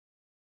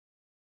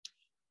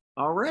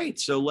All right,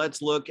 so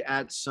let's look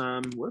at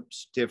some,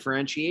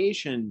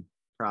 differentiation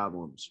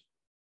problems.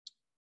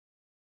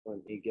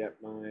 Let me get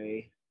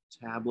my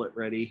tablet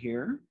ready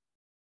here.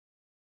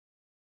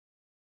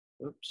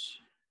 Whoops.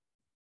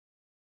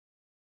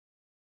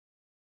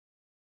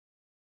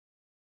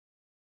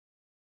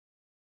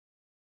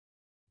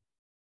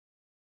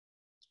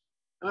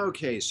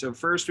 Okay, so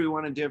first we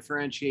want to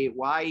differentiate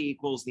y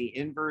equals the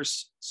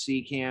inverse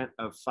secant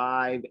of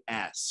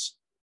 5s.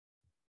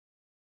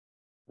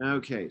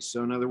 Okay,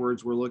 so in other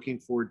words, we're looking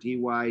for dy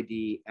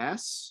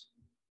ds.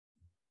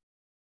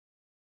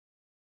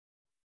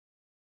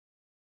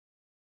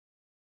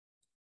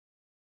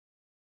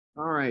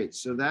 All right,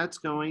 so that's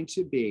going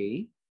to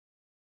be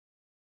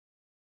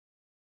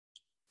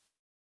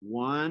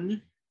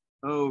 1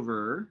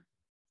 over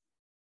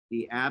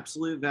the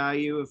absolute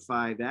value of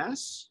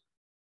 5s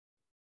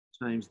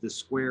times the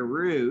square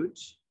root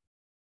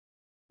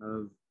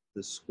of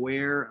the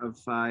square of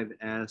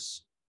 5s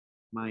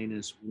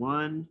minus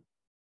 1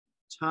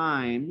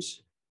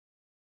 times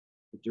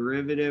the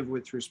derivative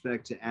with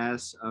respect to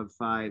s of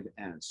 5s.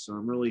 So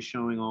I'm really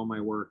showing all my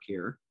work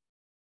here.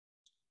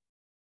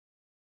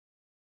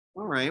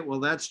 All right, well,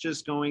 that's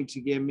just going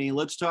to give me,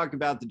 let's talk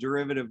about the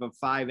derivative of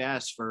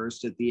 5s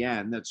first at the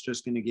end. That's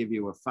just going to give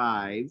you a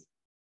 5.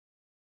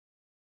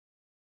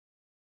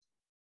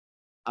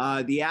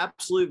 The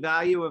absolute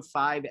value of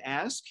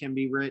 5s can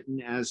be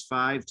written as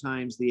 5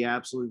 times the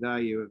absolute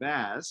value of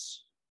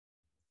s.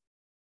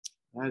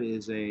 That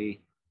is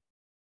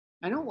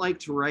I don't like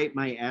to write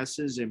my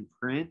s's in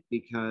print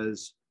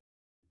because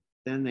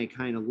then they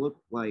kind of look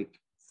like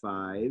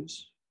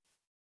 5s.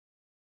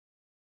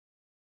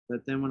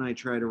 But then when I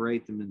try to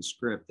write them in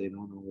script, they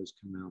don't always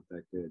come out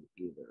that good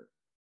either.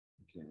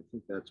 Okay, I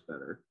think that's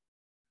better.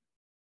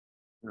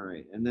 All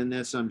right, and then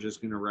this I'm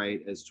just going to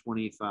write as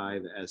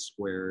 25s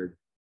squared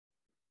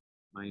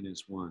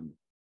minus 1.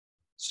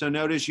 So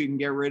notice you can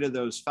get rid of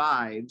those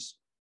 5s,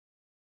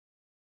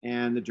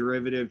 and the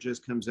derivative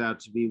just comes out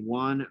to be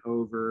 1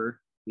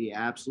 over the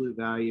absolute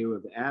value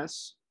of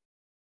s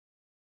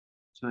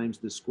times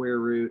the square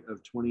root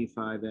of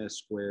 25s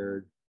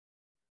squared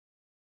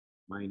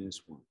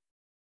minus 1.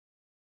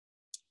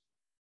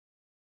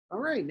 All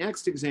right,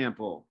 next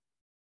example.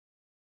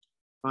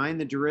 Find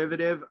the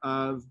derivative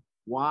of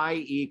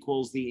y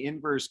equals the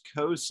inverse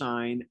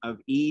cosine of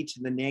e to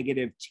the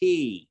negative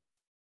t.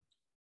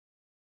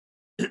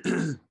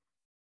 Let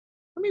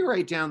me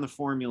write down the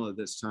formula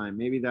this time.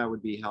 Maybe that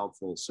would be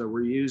helpful. So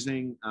we're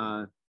using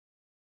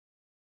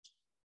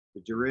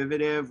the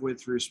derivative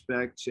with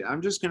respect to,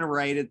 I'm just going to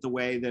write it the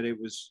way that it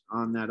was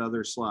on that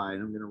other slide.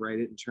 I'm going to write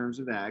it in terms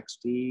of x,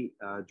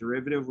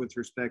 derivative with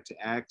respect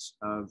to x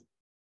of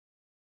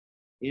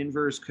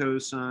inverse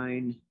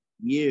cosine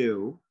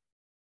u.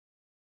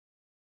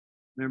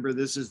 Remember,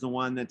 this is the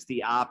one that's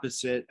the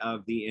opposite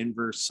of the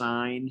inverse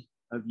sine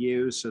of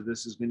u. So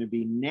this is going to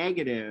be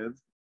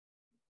negative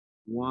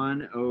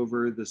 1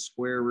 over the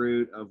square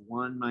root of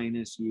 1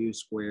 minus u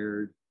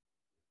squared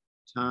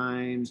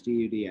times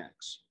du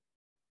dx.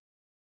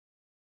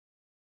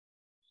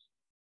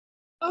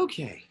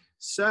 Okay,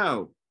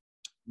 so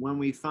when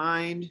we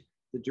find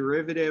the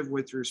derivative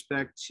with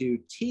respect to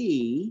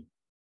t,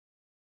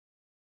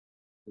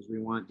 because we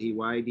want dy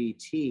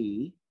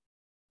dt,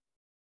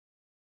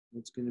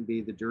 it's going to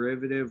be the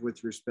derivative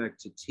with respect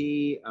to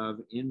t of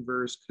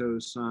inverse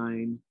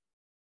cosine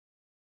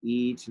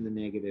e to the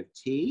negative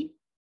t.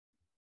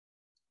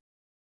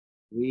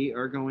 We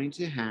are going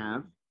to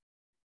have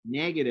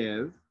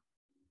negative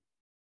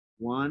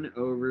 1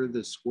 over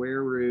the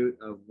square root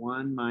of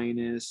 1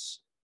 minus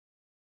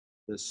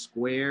the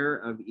square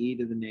of e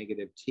to the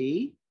negative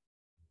t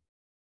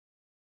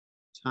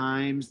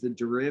times the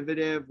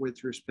derivative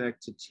with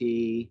respect to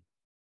t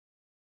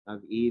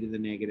of e to the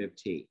negative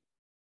t.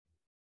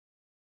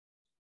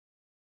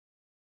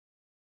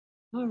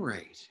 All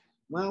right.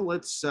 Well,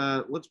 let's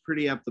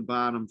pretty up the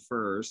bottom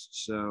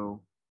first.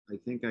 So I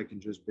think I can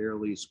just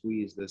barely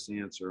squeeze this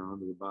answer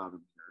onto the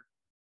bottom here.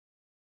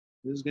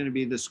 This is going to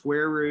be the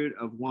square root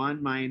of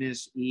 1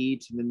 minus e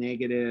to the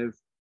negative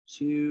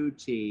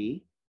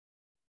 2t.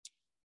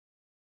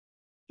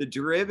 The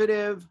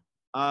derivative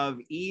of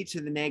e to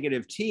the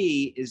negative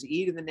t is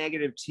e to the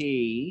negative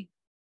t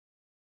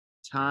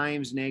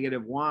times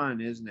negative 1,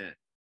 isn't it?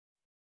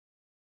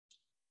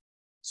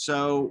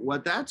 So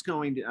what that's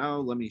going to,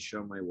 let me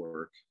show my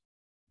work.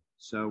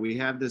 So we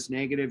have this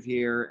negative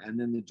here, and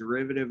then the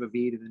derivative of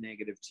e to the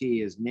negative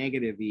t is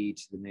negative e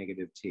to the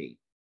negative t.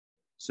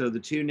 So the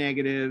two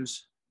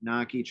negatives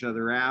knock each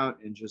other out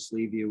and just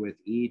leave you with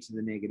e to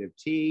the negative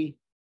t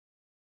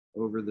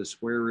over the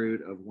square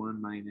root of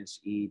 1 minus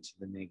e to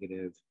the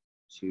negative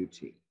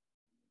 2t.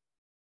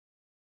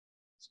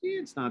 See,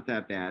 it's not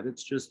that bad.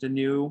 It's just a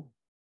new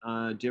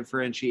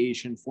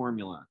differentiation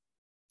formula.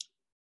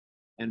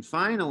 And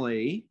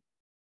finally,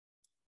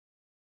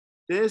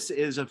 this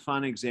is a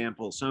fun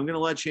example. So I'm going to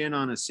let you in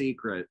on a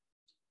secret.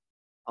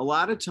 A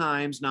lot of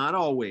times, not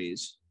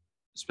always,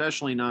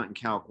 especially not in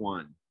Calc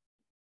 1,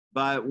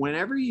 but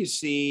whenever you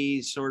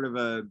see sort of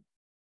a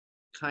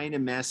kind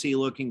of messy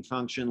looking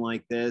function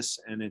like this,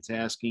 and it's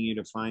asking you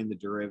to find the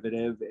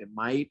derivative, it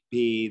might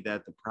be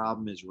that the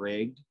problem is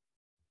rigged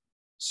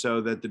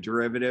so that the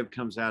derivative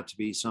comes out to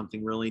be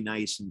something really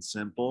nice and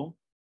simple.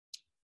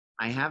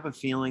 I have a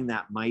feeling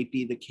that might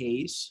be the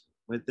case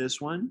with this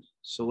one.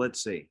 So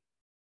let's see.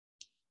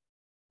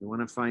 We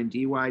want to find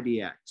dy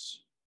dx.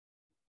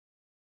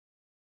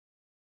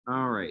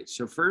 All right,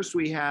 so first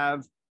we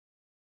have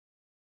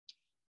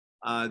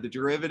the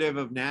derivative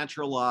of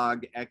natural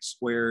log x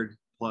squared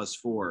plus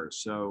 4.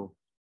 So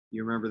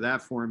you remember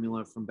that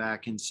formula from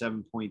back in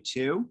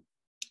 7.2.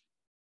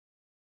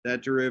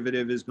 That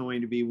derivative is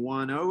going to be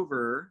 1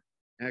 over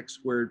x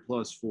squared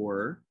plus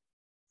 4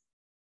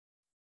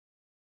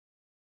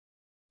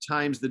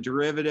 times the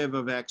derivative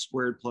of x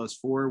squared plus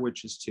 4,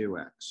 which is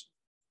 2x.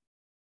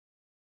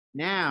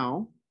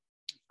 Now,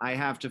 I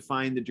have to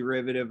find the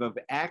derivative of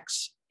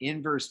x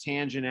inverse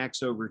tangent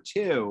x over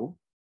 2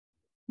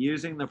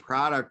 using the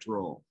product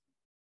rule.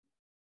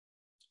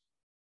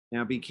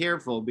 Now be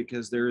careful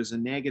because there is a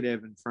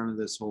negative in front of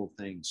this whole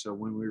thing. So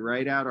when we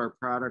write out our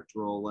product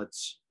rule,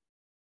 let's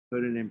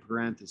put it in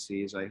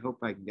parentheses. I hope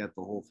I can get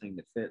the whole thing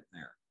to fit in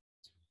there.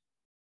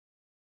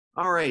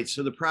 All right,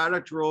 so the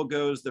product rule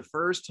goes the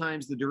first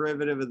times the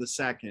derivative of the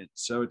second.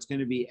 So it's going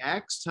to be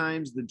x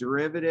times the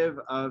derivative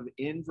of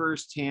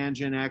inverse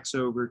tangent x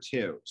over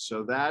 2.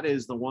 So that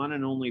is the one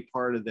and only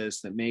part of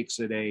this that makes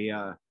it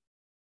a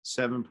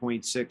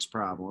 7.6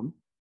 problem.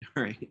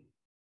 All right.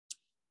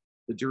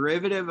 The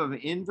derivative of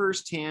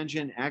inverse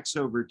tangent x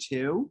over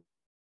 2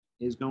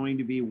 is going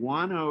to be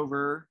 1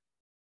 over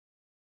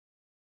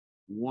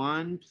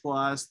 1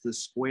 plus the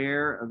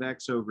square of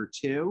x over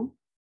 2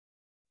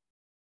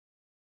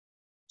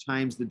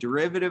 times the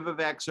derivative of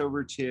x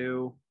over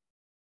 2,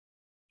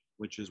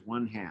 which is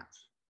 1/2.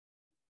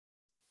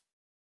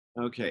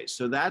 Okay,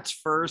 so that's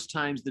first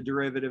times the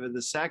derivative of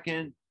the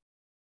second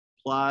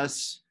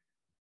plus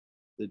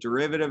the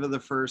derivative of the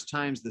first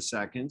times the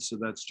second. So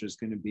that's just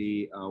going to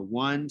be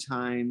 1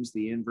 times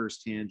the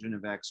inverse tangent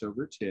of x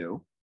over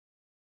 2.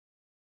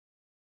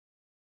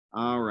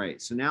 All right,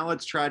 so now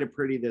let's try to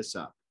pretty this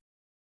up.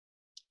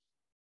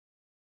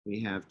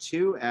 We have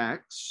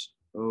 2x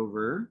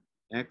over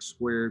x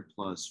squared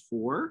plus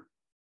 4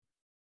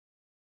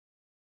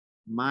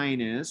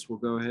 minus, we'll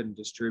go ahead and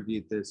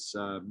distribute this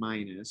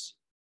minus.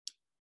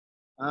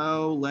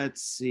 Oh,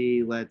 let's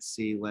see.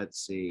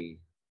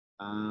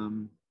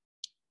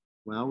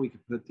 Well, we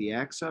could put the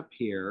x up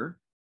here.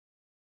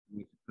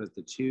 We could put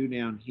the 2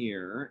 down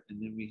here,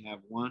 and then we have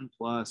 1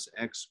 plus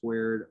x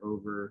squared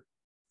over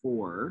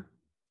 4,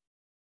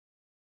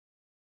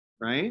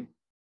 right?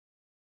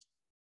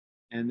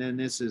 And then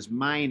this is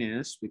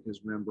minus,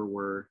 because remember,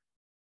 we're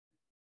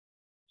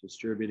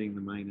distributing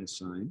the minus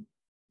sign.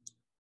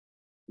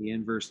 The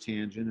inverse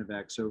tangent of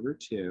x over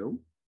 2.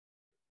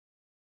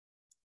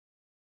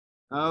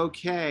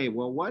 Okay,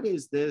 well, what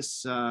is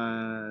this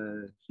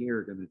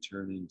here going to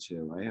turn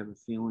into? I have a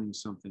feeling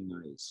something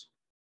nice.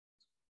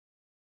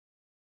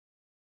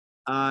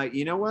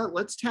 You know what?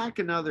 Let's tack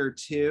another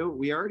 2.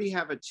 We already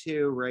have a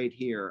 2 right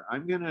here.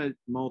 I'm going to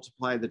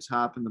multiply the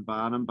top and the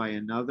bottom by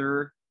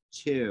another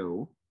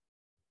 2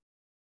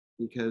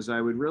 because I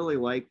would really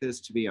like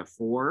this to be a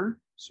 4,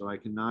 so I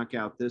can knock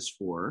out this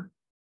 4.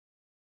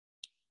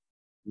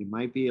 You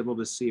might be able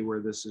to see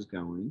where this is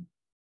going.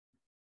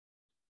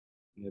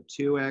 We have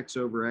 2x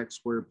over x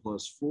squared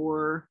plus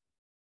 4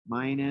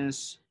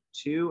 minus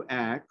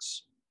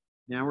 2x.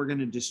 Now we're going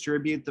to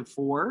distribute the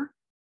 4,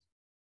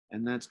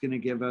 and that's going to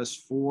give us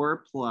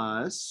 4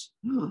 plus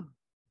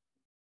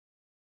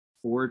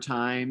 4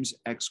 times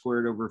x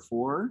squared over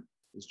 4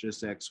 is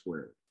just x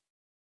squared.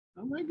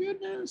 Oh my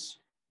goodness.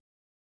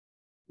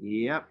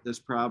 Yep, this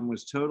problem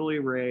was totally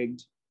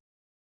rigged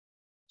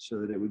so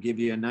that it would give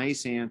you a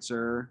nice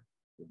answer.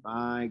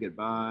 Goodbye,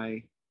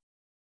 goodbye.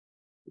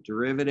 The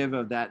derivative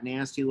of that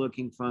nasty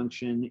looking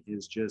function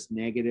is just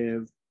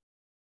negative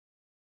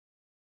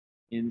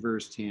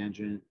inverse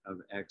tangent of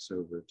x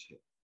over 2.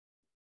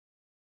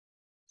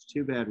 It's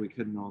too bad we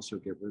couldn't also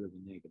get rid of the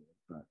negative,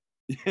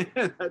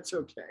 but that's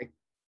okay.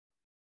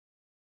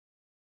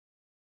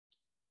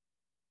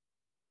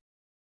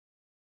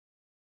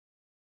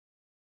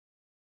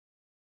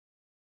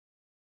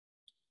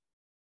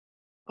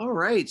 All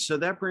right, so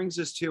that brings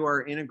us to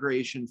our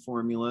integration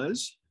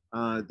formulas.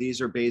 These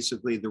are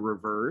basically the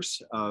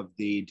reverse of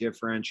the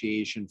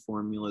differentiation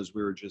formulas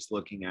we were just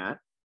looking at.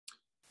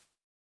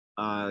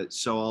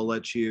 So I'll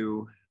let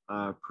you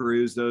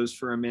peruse those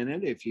for a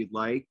minute. If you'd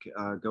like,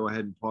 go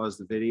ahead and pause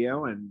the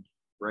video and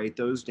write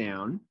those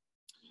down.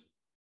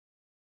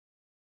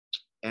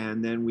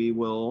 And then we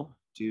will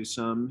do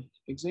some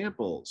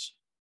examples.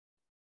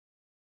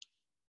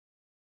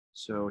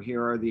 So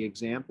here are the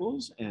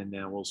examples, and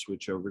now we'll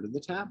switch over to the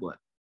tablet.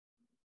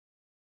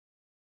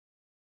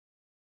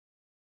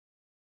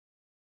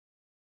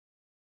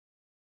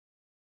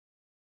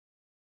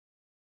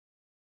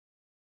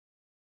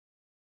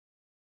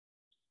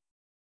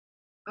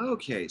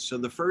 Okay, so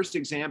the first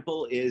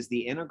example is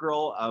the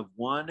integral of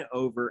 1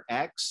 over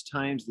x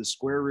times the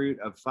square root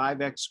of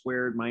 5x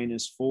squared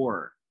minus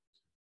 4.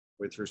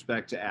 with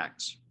respect to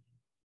x.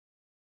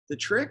 The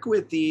trick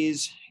with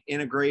these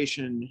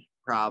integration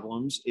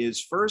problems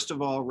is, first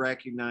of all,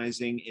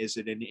 recognizing, is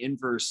it an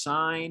inverse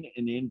sine,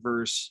 an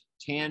inverse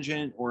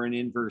tangent, or an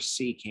inverse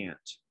secant?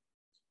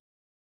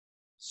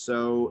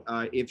 So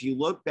if you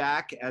look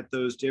back at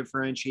those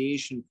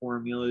differentiation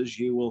formulas,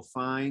 you will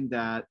find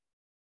that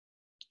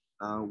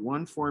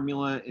one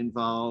formula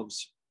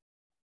involves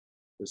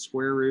the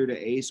square root of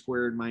a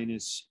squared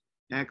minus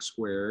x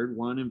squared.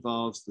 One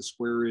involves the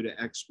square root of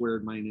x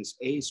squared minus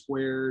a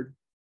squared.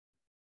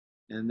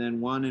 And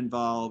then one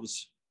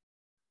involves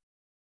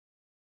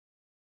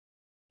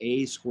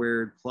a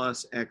squared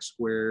plus x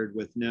squared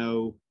with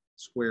no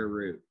square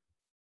root.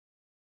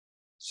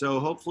 So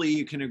hopefully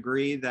you can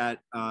agree that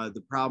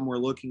the problem we're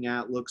looking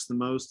at looks the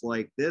most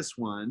like this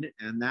one,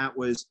 and that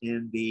was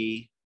in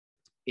the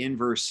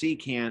inverse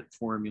secant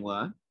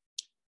formula.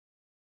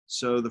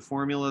 So the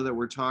formula that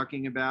we're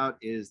talking about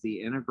is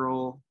the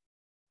integral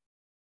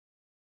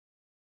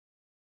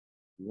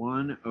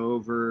 1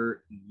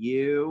 over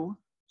u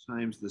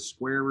times the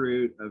square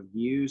root of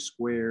u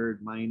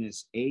squared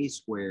minus a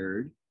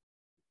squared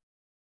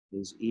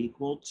is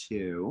equal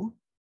to,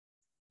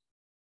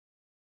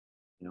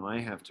 now I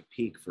have to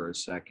peek for a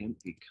second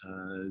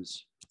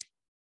because,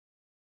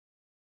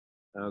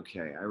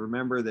 okay, I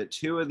remember that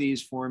two of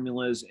these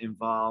formulas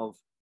involve,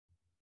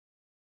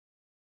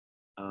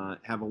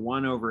 have a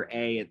 1 over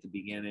a at the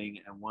beginning,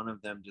 and one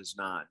of them does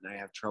not. And I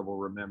have trouble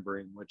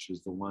remembering which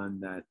is the one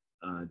that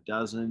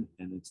doesn't,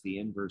 and it's the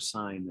inverse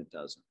sine that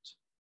doesn't.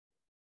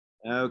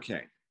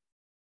 Okay.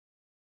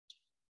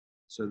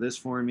 So this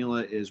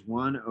formula is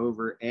 1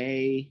 over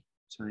a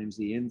times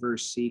the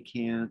inverse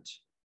secant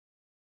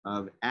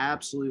of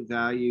absolute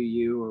value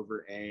u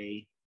over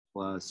a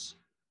plus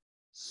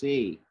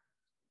c.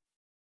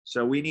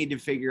 So we need to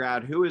figure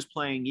out who is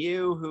playing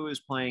u, who is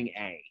playing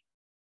a.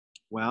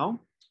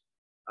 Well,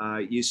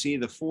 you see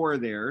the 4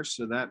 there,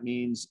 so that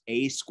means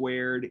a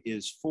squared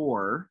is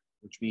 4,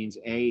 which means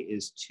a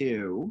is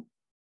 2.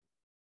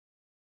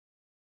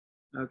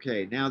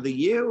 Okay, now the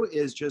u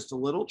is just a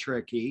little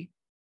tricky.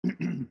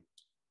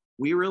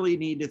 We really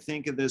need to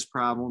think of this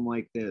problem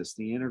like this: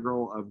 the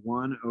integral of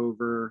 1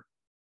 over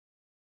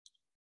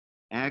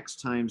x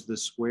times the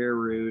square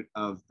root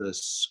of the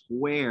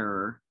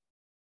square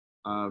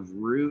of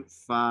root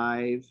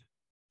 5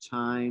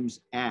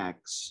 times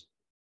x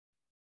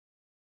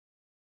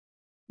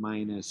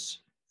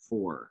minus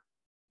 4.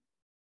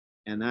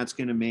 And that's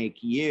going to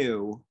make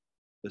u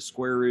the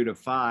square root of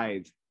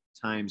 5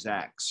 times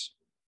x.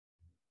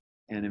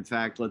 And in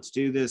fact, let's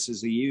do this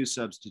as a u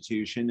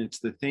substitution. It's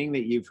the thing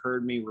that you've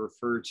heard me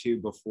refer to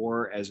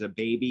before as a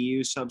baby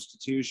u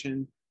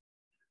substitution.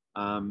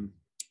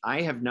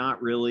 I have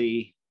not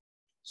really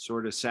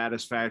sort of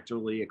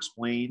satisfactorily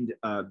explained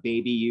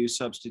baby u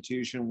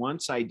substitution.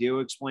 Once I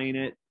do explain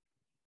it,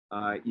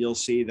 you'll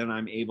see that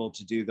I'm able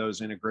to do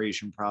those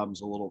integration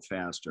problems a little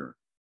faster.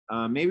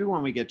 Maybe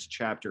when we get to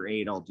chapter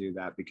 8, I'll do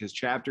that, because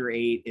chapter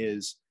 8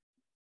 is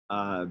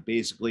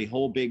basically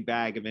whole big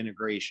bag of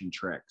integration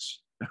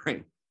tricks. All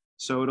right,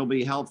 so it'll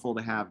be helpful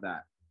to have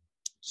that.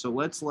 So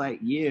let's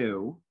let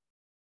u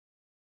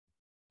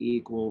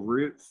equal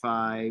root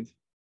 5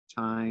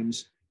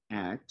 times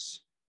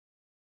x,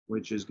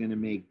 which is going to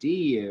make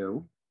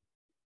du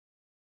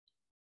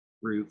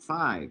root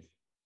 5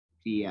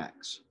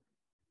 dx.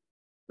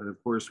 But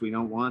of course, we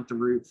don't want the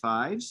root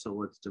 5, so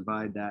let's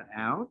divide that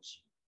out.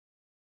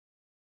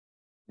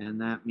 And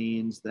that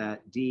means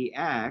that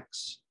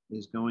dx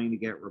is going to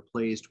get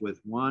replaced with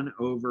 1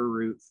 over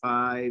root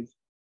 5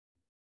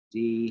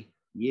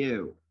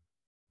 du.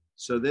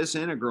 So this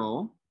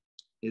integral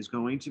is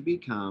going to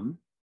become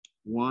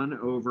 1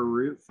 over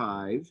root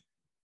 5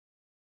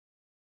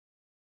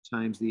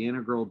 times the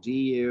integral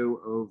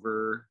du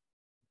over,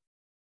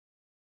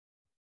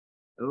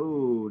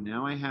 oh,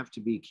 now I have to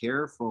be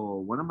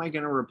careful. What am I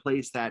going to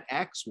replace that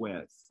x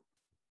with?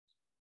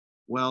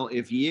 Well,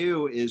 if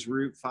u is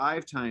root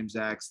 5 times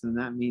x, then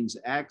that means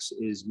x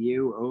is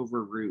u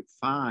over root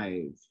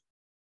 5.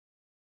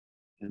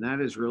 And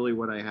that is really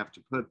what I have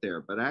to put there.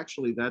 But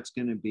actually, that's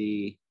going to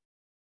be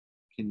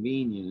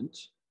convenient.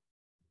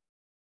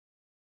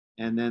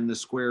 And then the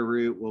square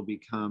root will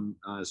become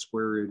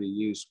square root of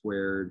u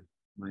squared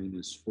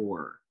minus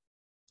 4.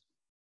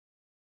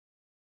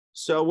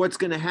 So what's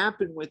going to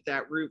happen with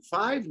that root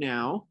 5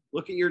 now?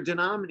 Look at your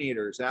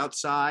denominators.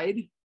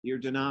 Outside, your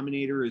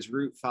denominator is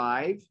root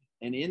 5.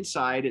 And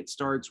inside, it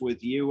starts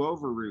with u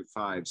over root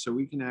 5. So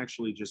we can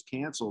actually just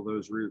cancel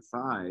those root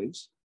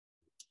 5s,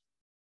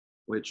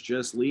 which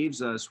just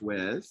leaves us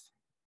with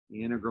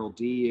the integral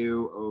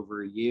du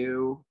over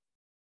u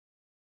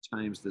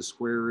times the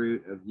square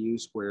root of u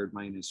squared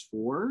minus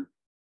 4,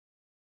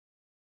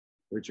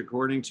 which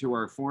according to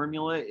our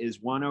formula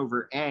is 1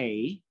 over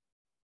a,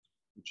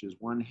 which is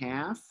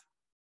 1/2,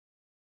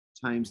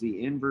 times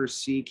the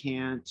inverse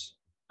secant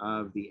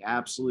of the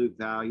absolute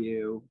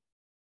value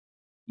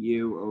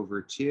u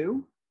over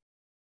 2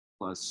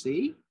 plus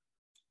c.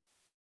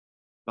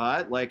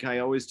 But like I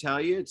always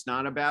tell you, it's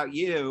not about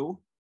u.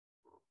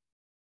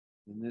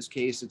 In this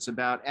case, it's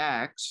about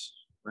x,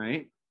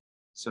 right?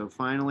 So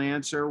final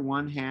answer,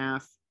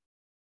 1/2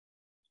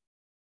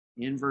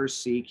 inverse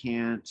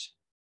secant,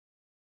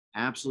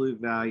 absolute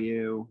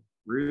value,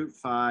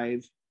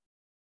 √5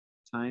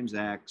 times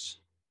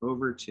x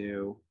over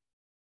 2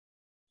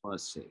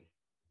 plus c.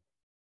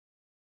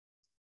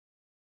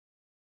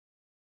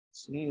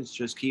 See, it's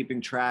just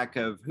keeping track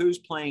of who's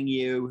playing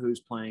u, who's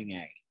playing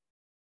a.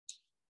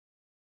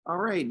 All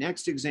right,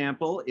 next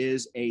example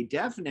is a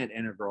definite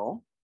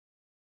integral.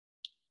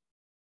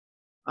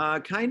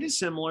 Kind of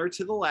similar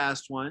to the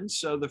last one.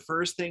 So the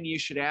first thing you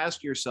should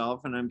ask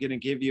yourself, and I'm going to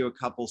give you a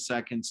couple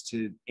seconds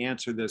to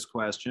answer this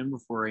question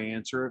before I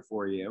answer it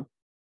for you.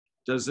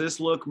 Does this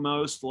look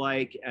most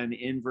like an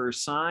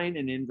inverse sine,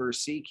 an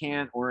inverse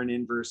secant, or an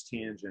inverse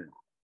tangent?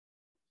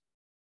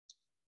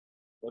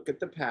 Look at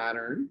the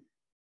pattern.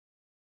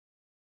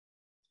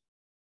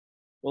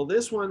 Well,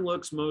 this one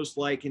looks most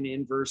like an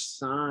inverse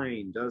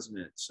sine, doesn't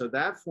it? So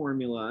that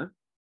formula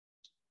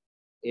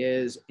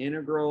is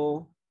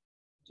integral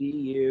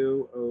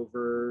du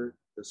over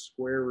the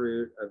square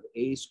root of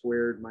a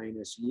squared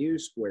minus u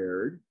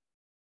squared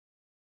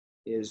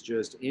is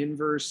just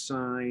inverse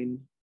sine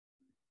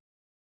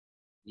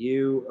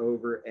u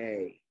over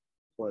a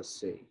plus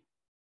c.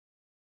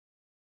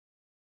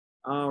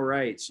 All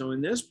right, so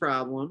in this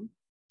problem,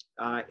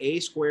 a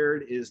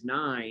squared is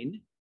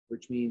 9,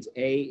 which means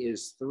a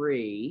is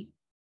 3.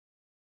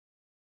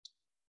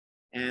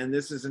 And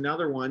this is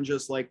another one,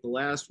 just like the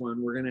last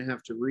one. We're going to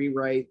have to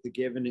rewrite the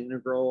given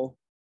integral.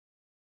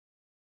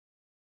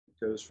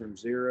 It goes from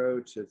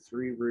 0 to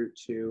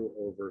 3√2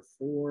 over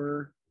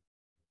 4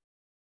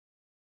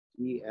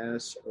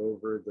 ds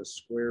over the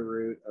square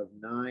root of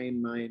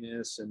 9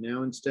 minus, and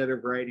now instead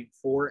of writing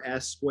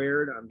 4s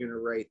squared, I'm going to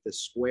write the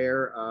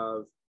square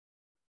of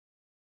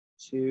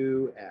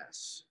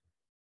 2s.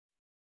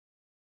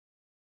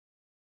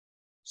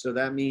 So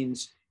that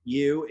means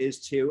u is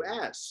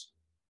 2s.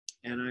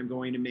 And I'm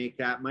going to make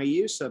that my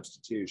u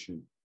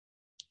substitution.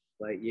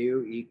 Let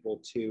u equal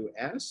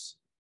 2s,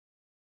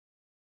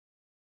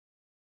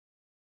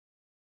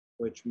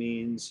 which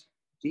means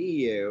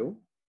du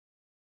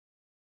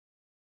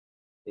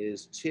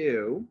is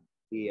 2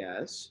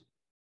 ds,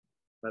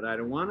 but I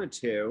don't want a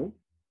 2.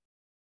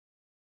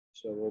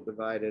 So we'll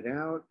divide it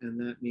out, and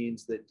that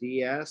means that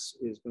ds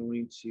is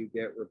going to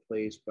get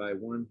replaced by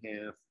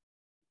 1/2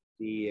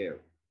 du.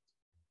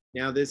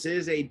 Now this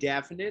is a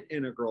definite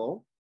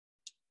integral.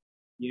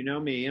 You know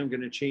me, I'm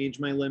going to change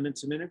my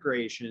limits of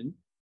integration.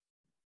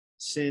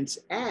 Since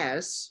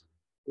s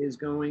is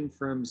going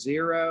from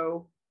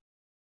 0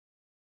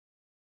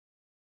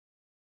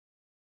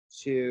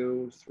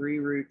 to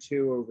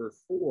 3√2 over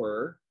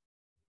 4,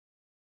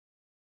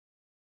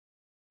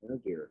 oh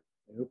dear,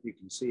 I hope you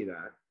can see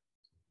that.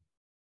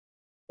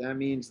 That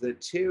means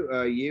that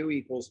u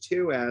equals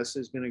 2s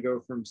is going to go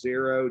from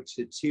 0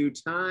 to 2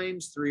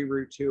 times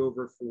 3√2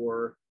 over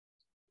 4,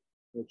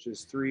 which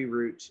is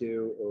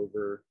 3√2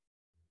 over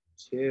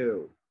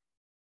 2.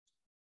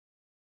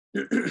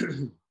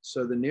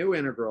 So the new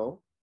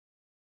integral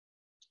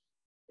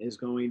is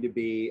going to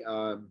be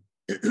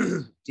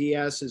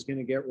ds is going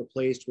to get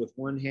replaced with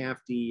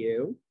 1/2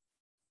 du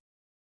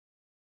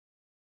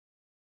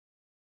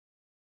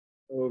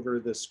over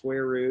the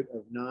square root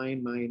of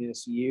 9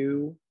 minus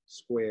u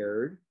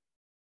squared.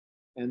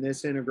 And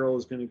this integral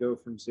is going to go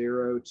from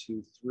 0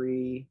 to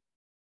 3√2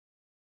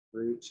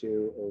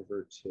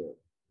 over 2.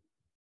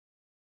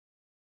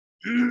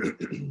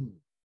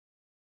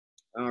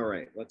 All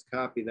right, let's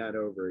copy that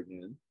over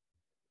again.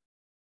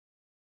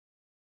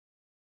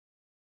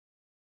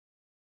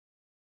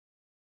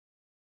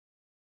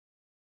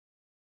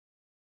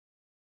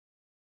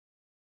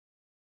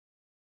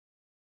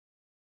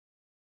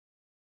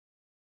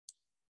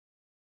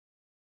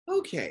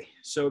 Okay,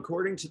 so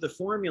according to the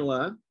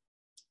formula,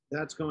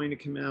 that's going to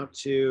come out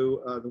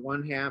to the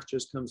 1/2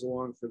 just comes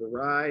along for the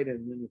ride,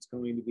 and then it's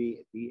going to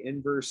be the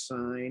inverse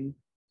sine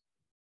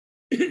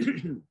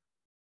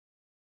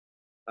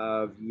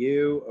of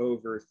u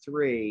over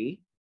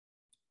 3.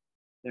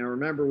 Now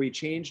remember, we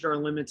changed our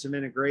limits of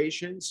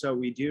integration, so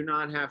we do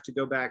not have to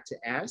go back to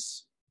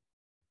s.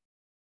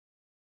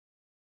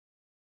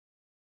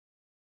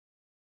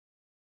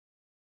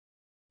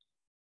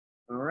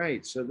 All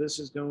right, so this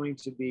is going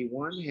to be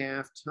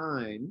 1/2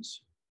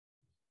 times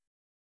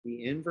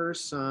the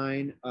inverse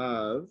sine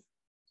of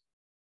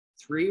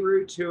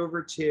 3√2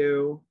 over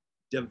 2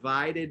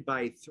 divided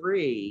by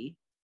 3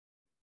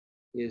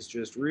 is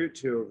just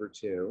 √2 over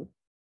 2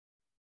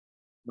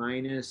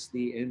 minus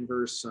the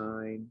inverse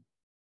sine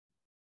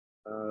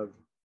of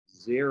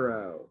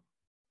 0.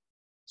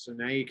 So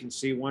now you can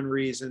see one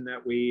reason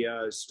that we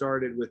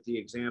started with the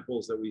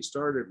examples that we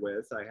started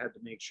with. I had to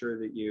make sure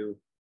that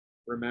you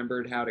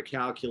remembered how to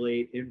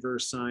calculate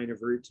inverse sine of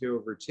 √2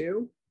 over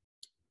 2.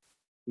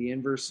 The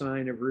inverse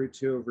sine of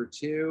 √2 over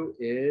 2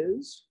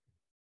 is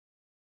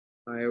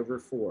pi over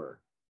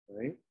 4,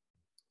 right?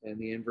 And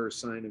the inverse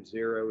sine of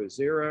 0 is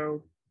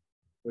 0,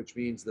 which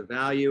means the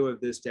value of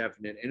this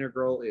definite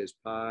integral is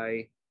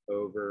pi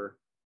over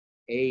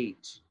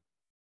 8.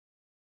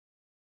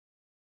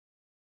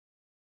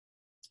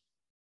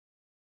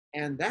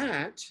 And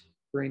that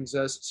brings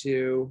us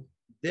to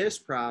this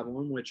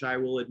problem, which I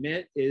will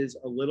admit is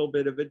a little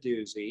bit of a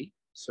doozy.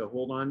 So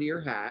hold on to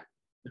your hat.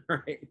 All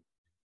right.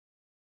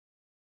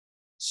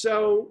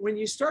 So when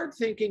you start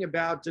thinking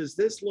about, does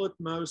this look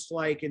most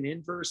like an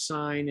inverse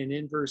sine, an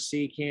inverse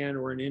secant,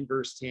 or an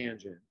inverse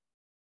tangent?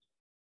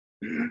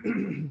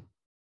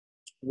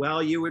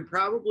 Well, you would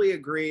probably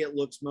agree it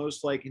looks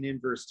most like an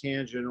inverse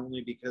tangent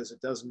only because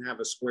it doesn't have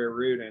a square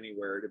root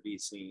anywhere to be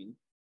seen.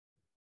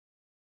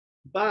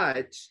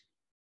 But,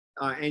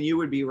 and you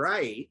would be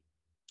right,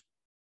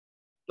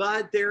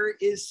 but there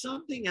is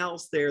something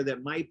else there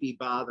that might be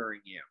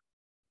bothering you.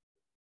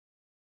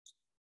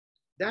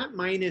 That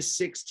minus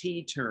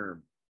 6t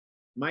term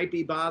might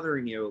be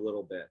bothering you a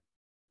little bit.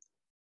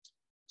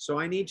 So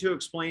I need to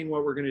explain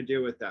what we're going to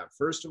do with that.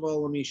 First of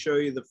all, let me show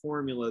you the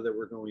formula that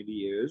we're going to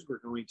use. We're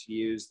going to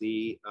use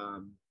the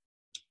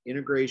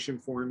integration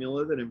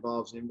formula that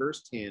involves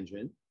inverse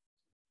tangent,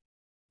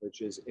 which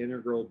is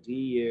integral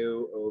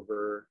du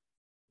over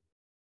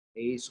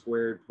a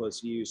squared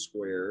plus u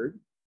squared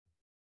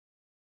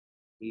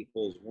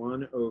equals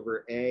 1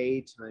 over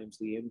a times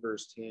the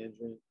inverse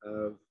tangent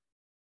of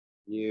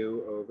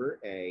u over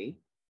a.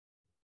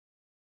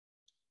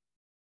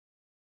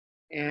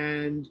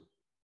 And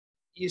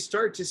you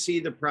start to see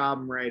the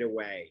problem right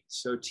away.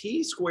 So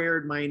t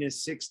squared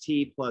minus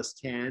 6t plus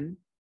 10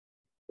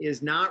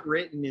 is not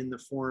written in the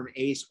form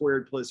a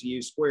squared plus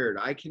u squared.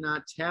 I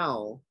cannot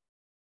tell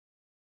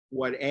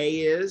what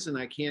a is, and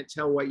I can't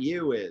tell what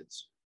u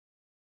is.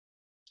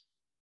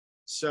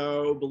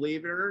 So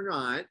believe it or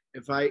not,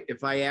 if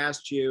I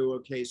asked you,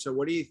 okay, so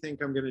what do you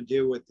think I'm going to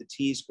do with the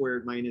t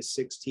squared minus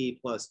 6t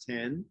plus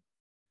 10?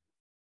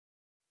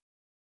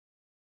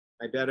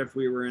 I bet if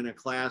we were in a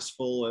class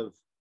full of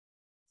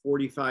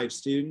 45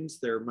 students,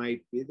 there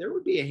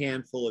would be a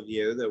handful of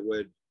you that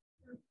would,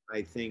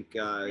 I think,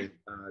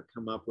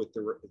 come up with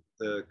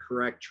the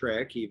correct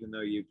trick, even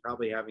though you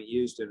probably haven't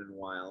used it in a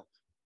while.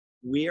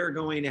 We are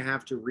going to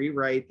have to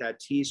rewrite that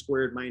t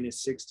squared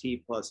minus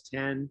 6t plus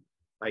 10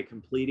 by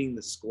completing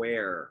the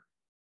square.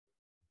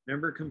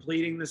 Remember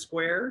completing the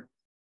square?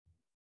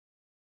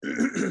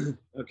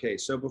 Okay,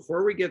 so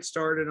before we get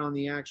started on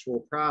the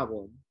actual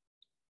problem,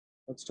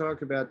 let's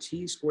talk about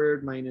t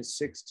squared minus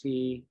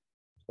 6t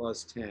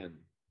plus 10.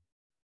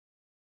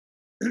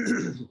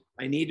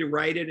 I need to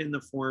write it in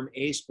the form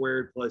a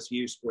squared plus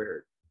u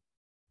squared.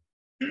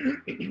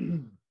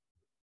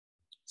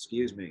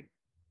 Excuse me.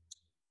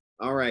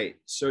 All right,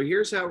 so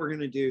here's how we're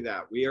going to do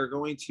that. We are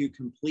going to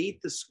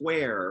complete the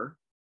square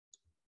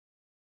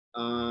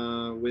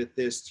with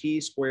this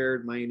t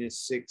squared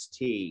minus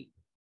 6t.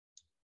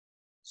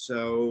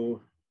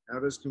 So how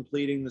does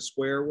completing the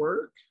square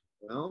work?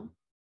 Well,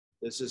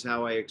 this is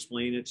how I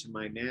explain it to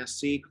my Math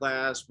C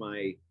class,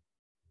 my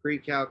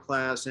pre-calc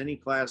class, any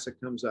class that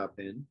comes up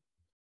in.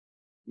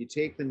 You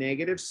take the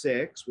negative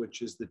 6,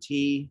 which is the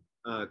t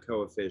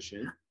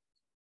coefficient.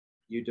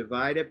 You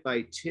divide it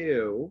by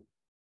 2,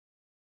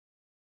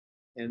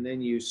 and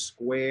then you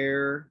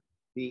square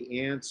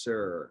the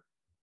answer.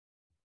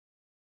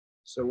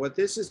 So what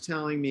this is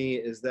telling me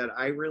is that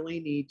I really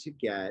need to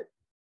get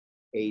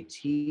a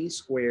t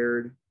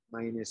squared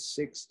minus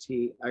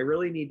 6t. I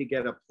really need to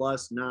get a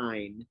plus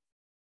 9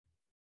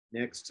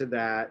 next to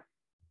that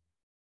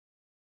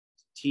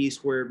t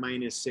squared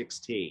minus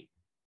 6t,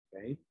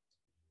 okay?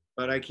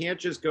 But I can't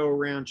just go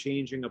around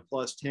changing a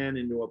plus 10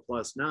 into a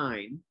plus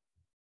 9.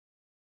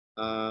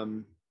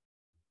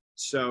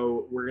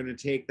 So we're going to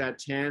take that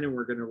 10 and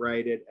we're going to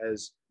write it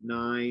as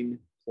 9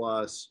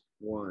 plus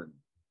 1.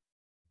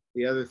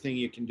 The other thing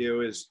you can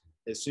do is,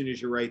 as soon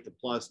as you write the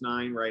plus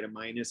 9, write a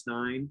minus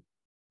 9,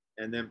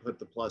 and then put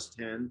the plus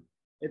 10.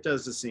 It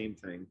does the same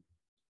thing.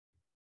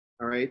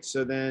 All right,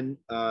 so then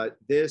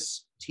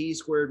this t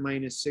squared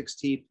minus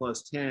 6t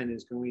plus 10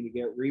 is going to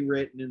get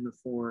rewritten in the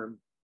form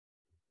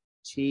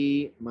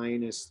t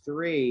minus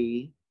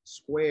 3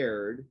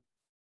 squared,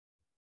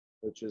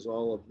 which is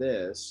all of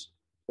this,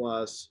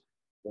 plus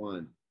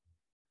 1.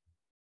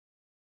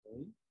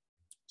 Okay.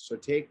 So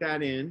take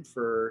that in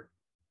for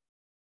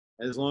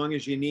as long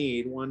as you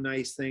need. One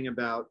nice thing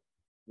about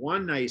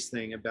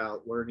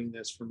learning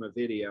this from a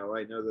video,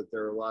 I know that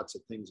there are lots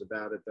of things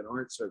about it that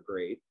aren't so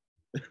great.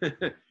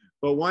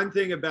 But one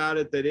thing about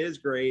it that is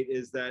great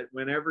is that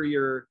whenever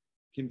you're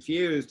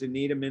confused and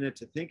need a minute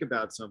to think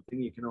about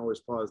something, you can always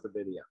pause the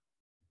video.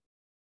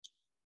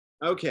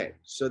 Okay,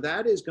 so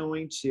that is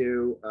going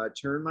to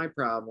turn my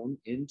problem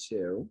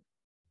into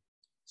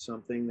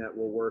something that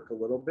will work a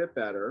little bit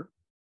better,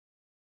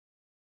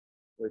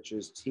 which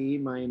is t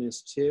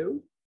minus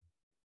 2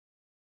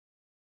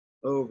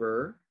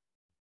 over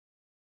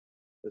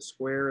the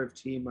square of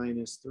t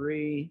minus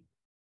 3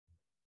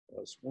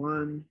 plus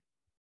 1,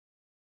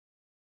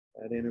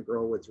 that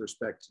integral with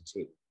respect to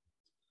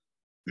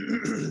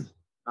t.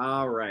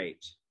 All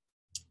right.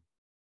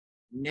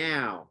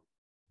 Now,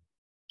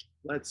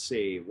 let's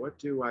see, what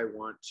do I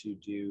want to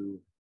do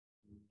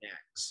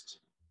next?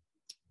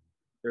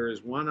 There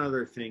is one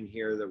other thing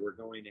here that we're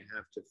going to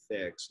have to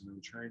fix, and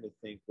I'm trying to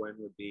think when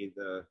would be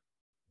the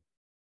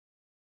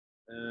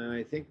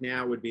I think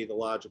now would be the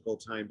logical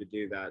time to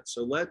do that.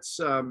 So let's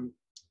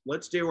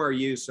do our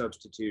u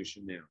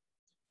substitution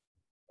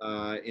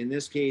now. In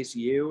this case,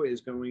 u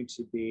is going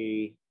to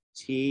be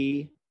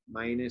t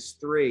minus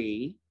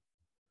 3,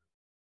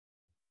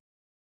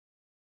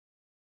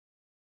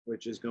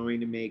 which is going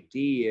to make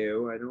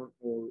du. I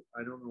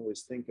don't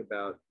always think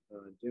about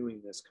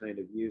doing this kind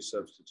of u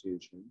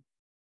substitution.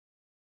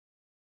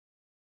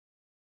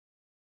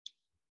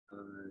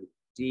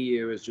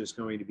 Du is just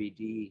going to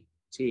be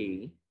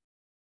dt.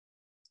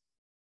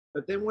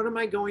 But then what am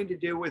I going to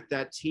do with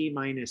that t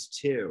minus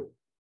 2?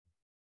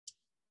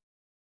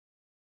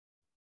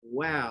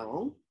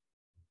 Well,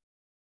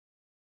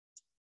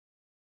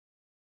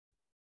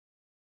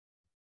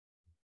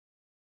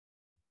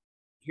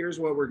 here's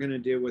what we're going to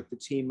do with the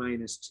t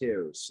minus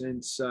 2.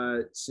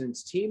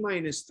 Since t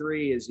minus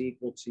 3 is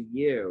equal to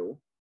u,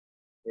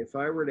 if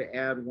I were to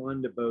add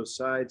 1 to both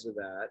sides of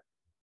that,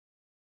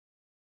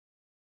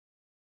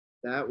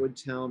 that would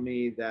tell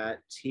me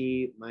that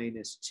t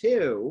minus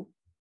 2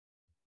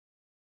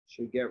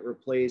 should get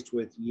replaced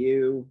with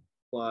u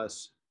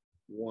plus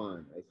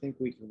 1. I think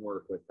we can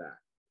work with that.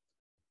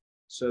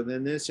 So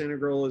then this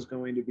integral is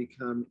going to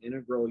become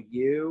integral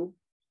u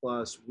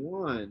plus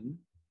 1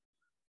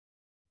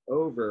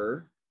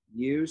 over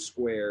u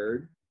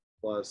squared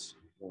plus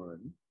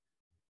 1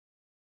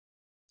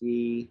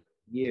 du,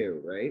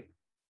 right?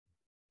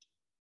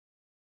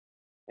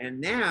 And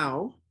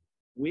now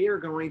we are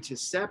going to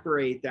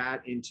separate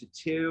that into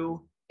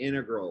two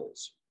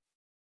integrals.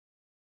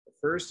 The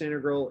first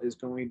integral is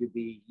going to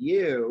be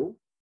u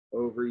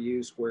over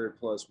u squared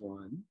plus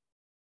 1.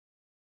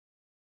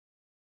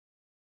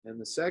 And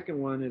the second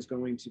one is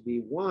going to be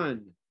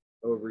 1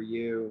 over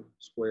u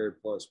squared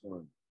plus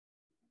 1.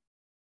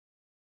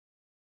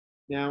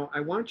 Now, I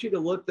want you to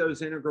look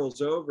those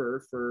integrals over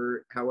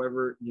for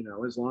however,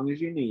 as long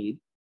as you need.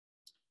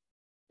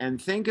 And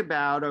think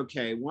about,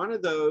 okay, one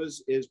of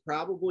those is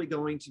probably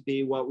going to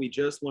be what we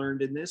just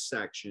learned in this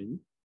section.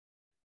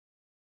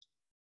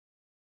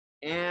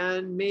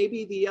 And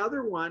maybe the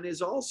other one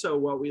is also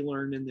what we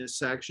learned in this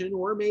section,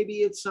 or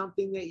maybe it's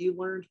something that you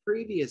learned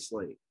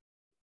previously.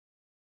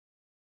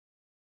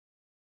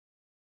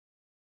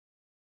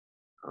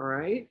 All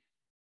right.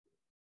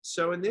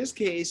 So in this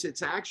case,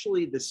 it's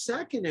actually the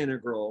second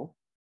integral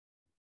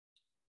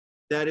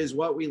that is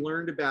what we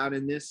learned about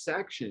in this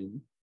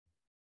section.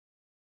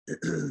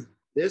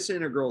 This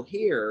integral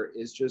here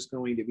is just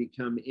going to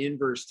become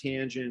inverse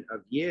tangent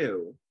of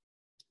u.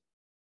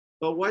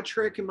 But what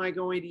trick am I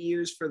going to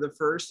use for the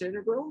first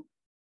integral?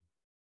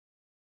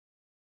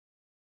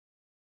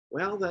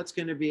 Well, that's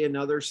going to be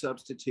another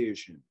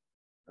substitution.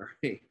 All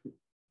right.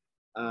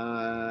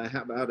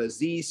 How about a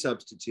z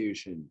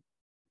substitution?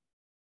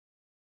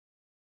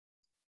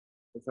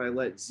 If I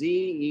let z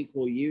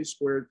equal u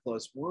squared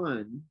plus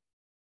 1,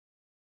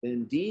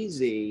 then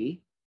dz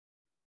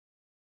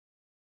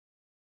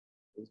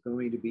is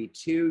going to be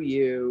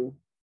 2u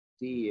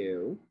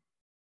du,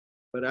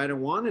 but I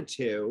don't want a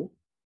 2,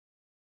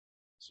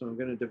 so I'm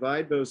going to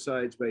divide both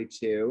sides by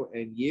 2,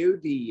 and u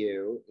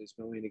du is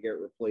going to get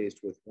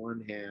replaced with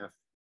 1/2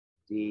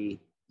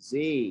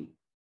 dz.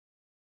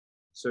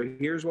 So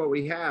here's what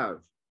we have,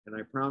 and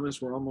I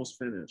promise we're almost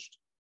finished.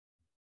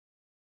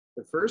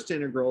 The first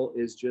integral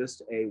is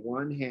just a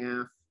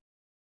 1/2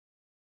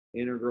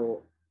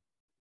 integral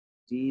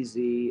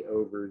dz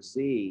over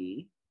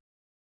z.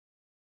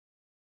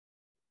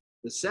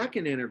 The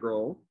second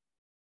integral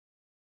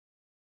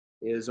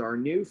is our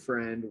new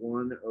friend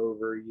 1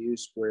 over u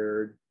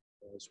squared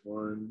plus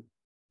 1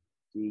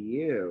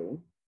 du.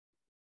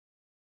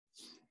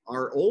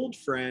 Our old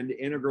friend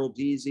integral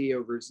dz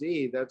over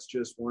z, that's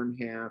just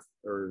 1/2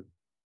 or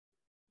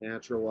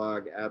natural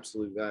log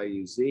absolute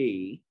value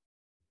z.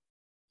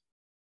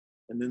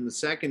 And then the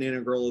second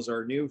integral is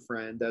our new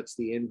friend. That's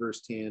the inverse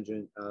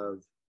tangent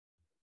of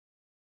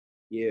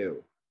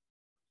u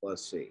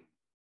plus c,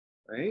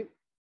 right?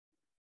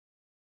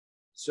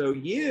 So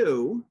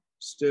u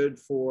stood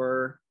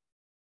for,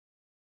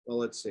 well,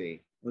 let's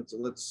see.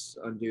 Let's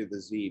undo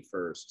the z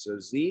first. So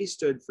z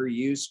stood for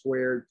u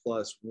squared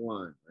plus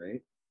 1,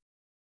 right?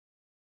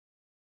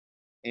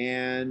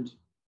 And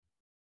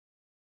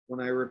when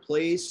I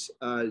replace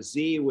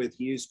z with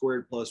u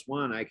squared plus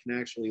 1, I can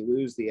actually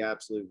lose the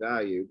absolute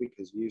value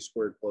because u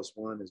squared plus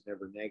 1 is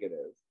never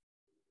negative.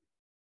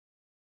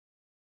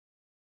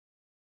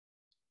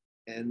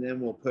 And then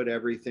we'll put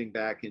everything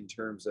back in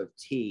terms of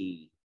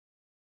t.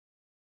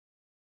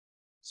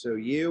 So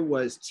u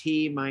was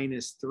t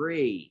minus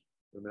 3,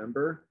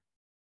 remember?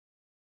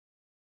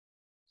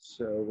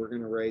 So we're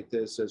going to write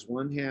this as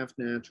 1/2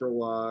 natural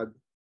log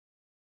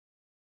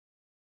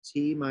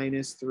t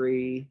minus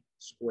 3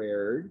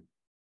 squared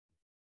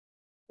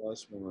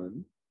plus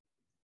 1,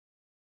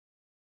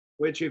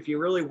 which if you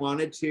really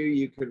wanted to,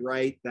 you could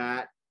write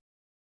that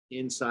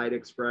inside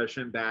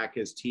expression back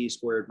as t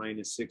squared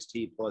minus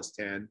 6t plus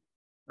 10.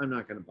 I'm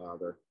not going to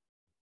bother.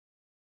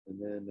 And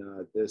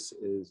then this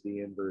is the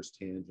inverse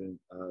tangent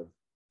of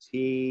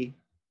t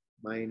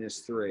minus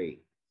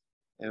 3.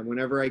 And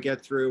whenever I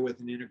get through with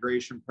an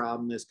integration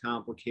problem this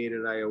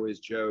complicated, I always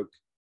joke,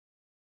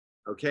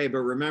 okay, but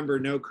remember,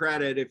 no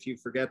credit if you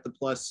forget the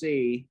plus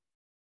C.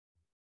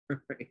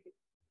 Right?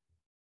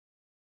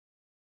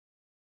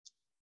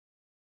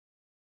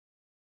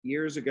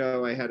 Years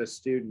ago, I had a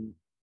student,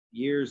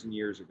 years and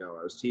years ago,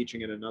 I was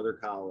teaching at another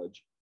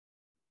college.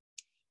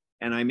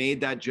 And I made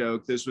that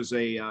joke. This was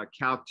a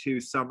Calc 2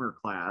 summer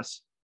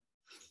class.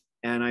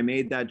 And I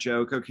made that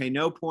joke, okay,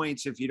 no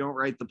points if you don't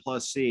write the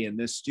plus C. And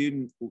this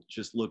student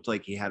just looked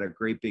like he had a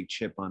great big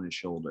chip on his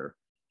shoulder.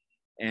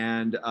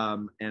 And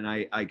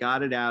I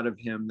got it out of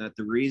him that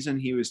the reason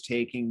he was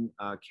taking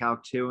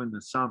Calc 2 in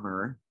the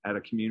summer at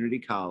a community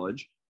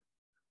college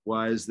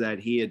was that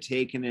he had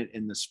taken it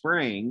in the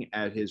spring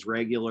at his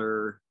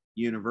regular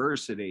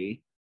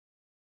university.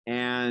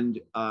 And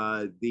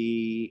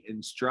the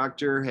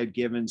instructor had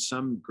given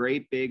some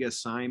great big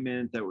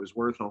assignment that was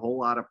worth a whole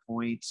lot of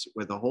points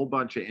with a whole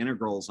bunch of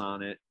integrals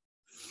on it.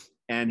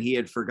 And he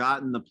had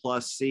forgotten the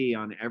plus C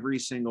on every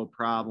single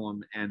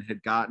problem and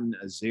had gotten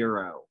a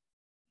 0.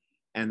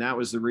 And that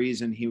was the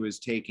reason he was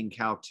taking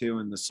Calc 2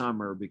 in the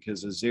summer,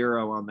 because a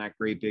 0 on that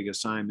great big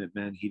assignment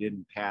meant he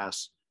didn't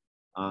pass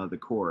the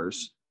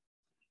course.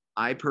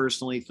 I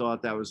personally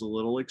thought that was a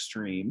little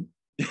extreme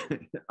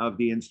of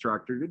the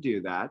instructor to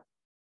do that.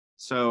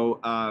 So,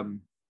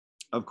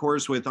 of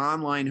course, with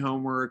online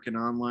homework and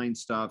online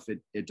stuff,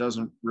 it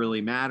doesn't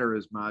really matter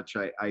as much.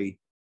 I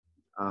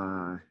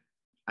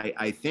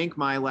think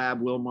my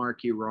lab will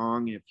mark you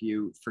wrong if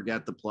you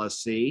forget the plus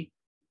C.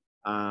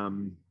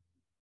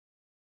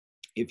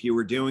 If you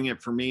were doing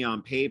it for me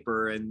on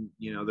paper and,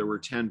 you know, there were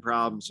 10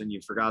 problems and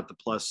you forgot the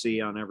plus C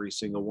on every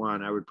single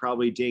one, I would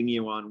probably ding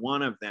you on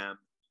one of them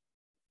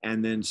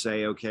and then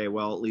say, okay,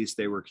 well, at least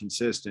they were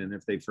consistent.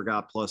 If they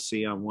forgot plus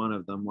C on one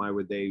of them, why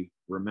would they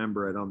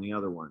remember it on the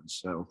other ones?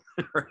 So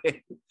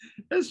right?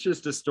 That's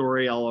just a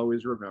story I'll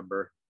always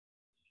remember.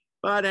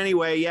 But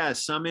anyway,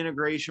 yes, some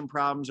integration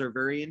problems are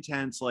very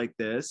intense like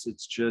this.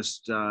 It's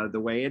just the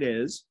way it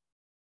is.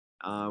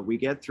 We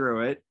get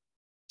through it.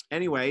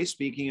 Anyway,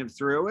 speaking of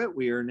through it,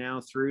 we are now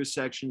through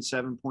section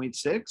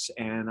 7.6,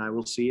 and I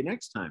will see you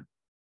next time.